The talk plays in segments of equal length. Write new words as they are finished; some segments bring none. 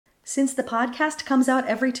Since the podcast comes out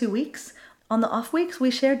every 2 weeks, on the off weeks we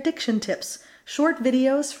share diction tips, short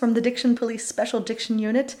videos from the Diction Police Special Diction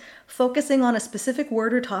Unit focusing on a specific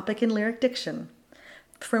word or topic in lyric diction.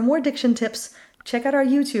 For more diction tips, check out our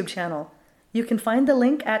YouTube channel. You can find the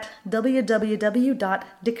link at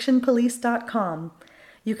www.dictionpolice.com.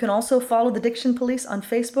 You can also follow the Diction Police on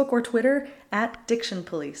Facebook or Twitter at Diction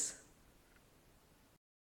Police.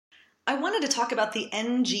 I wanted to talk about the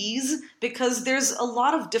NGs because there's a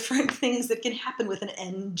lot of different things that can happen with an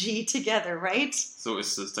NG together, right? So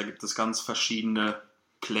ist es. Da gibt es ganz verschiedene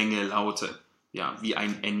Klänge, Laute. Ja, wie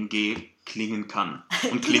ein NG klingen kann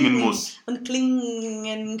und klingen muss. Und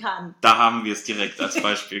klingen kann. Da haben wir es direkt als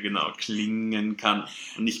Beispiel, genau. Klingen kann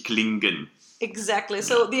und nicht klingen. Exactly.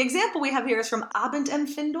 So the example we have here is from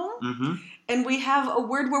Abendempfindung. And we have a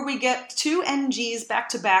word where we get 2 NGs back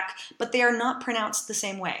to back, but they are not pronounced the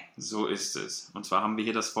same way. So ist es. Und zwar haben wir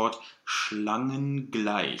hier das Wort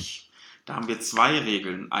schlangengleich. Da haben wir 2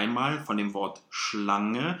 Regeln. Einmal von dem Wort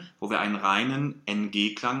Schlange, wo wir einen reinen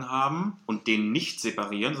NG-Klang haben und den nicht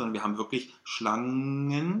separieren, sondern wir haben wirklich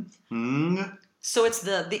Schlangen. So it's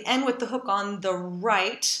the N with the hook on the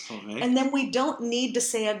right. Correct. And then we don't need to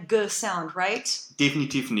say a G sound, right?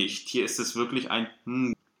 Definitiv nicht. Hier ist es wirklich ein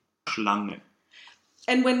Schlange.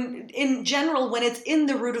 And when, in general, when it's in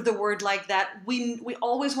the root of the word like that, we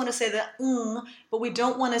always want to say the but we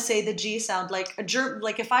don't want to say the G sound. Like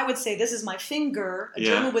if I would say, this is my finger, a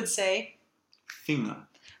German would say Finger.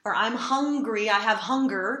 Or I'm hungry, I have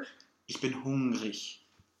hunger. Ich bin hungrig.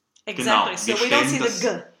 Exactly. Genau. So we don't see the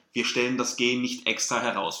G. Wir stellen das G nicht extra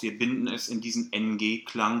heraus. Wir binden es in diesen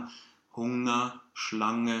NG-Klang Hunger,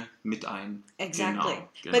 Schlange mit ein. Exactly.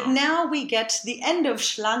 Genau. But now we get the end of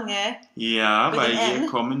Schlange. Ja, weil hier N.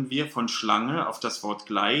 kommen wir von Schlange auf das Wort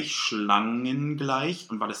gleich, Schlangengleich.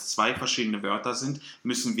 Und weil es 2 verschiedene Wörter sind,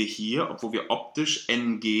 müssen wir hier, obwohl wir optisch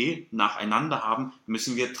NG nacheinander haben,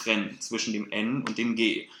 müssen wir trennen zwischen dem N und dem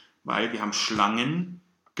G. Weil wir haben Schlangen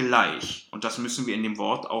gleich. Und das müssen wir in dem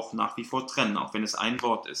Wort auch nach wie vor trennen, auch wenn es ein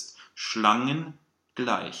Wort ist. Schlangen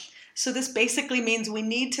gleich. So this basically means we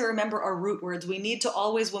need to remember our root words. We need to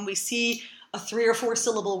always, when we see a 3 or 4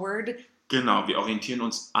 syllable word. Genau, wir orientieren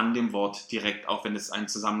uns an dem Wort direkt, auch wenn es ein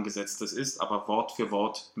zusammengesetztes ist. Aber Wort für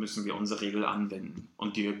Wort müssen wir unsere Regel anwenden.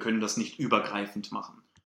 Und wir können das nicht übergreifend machen.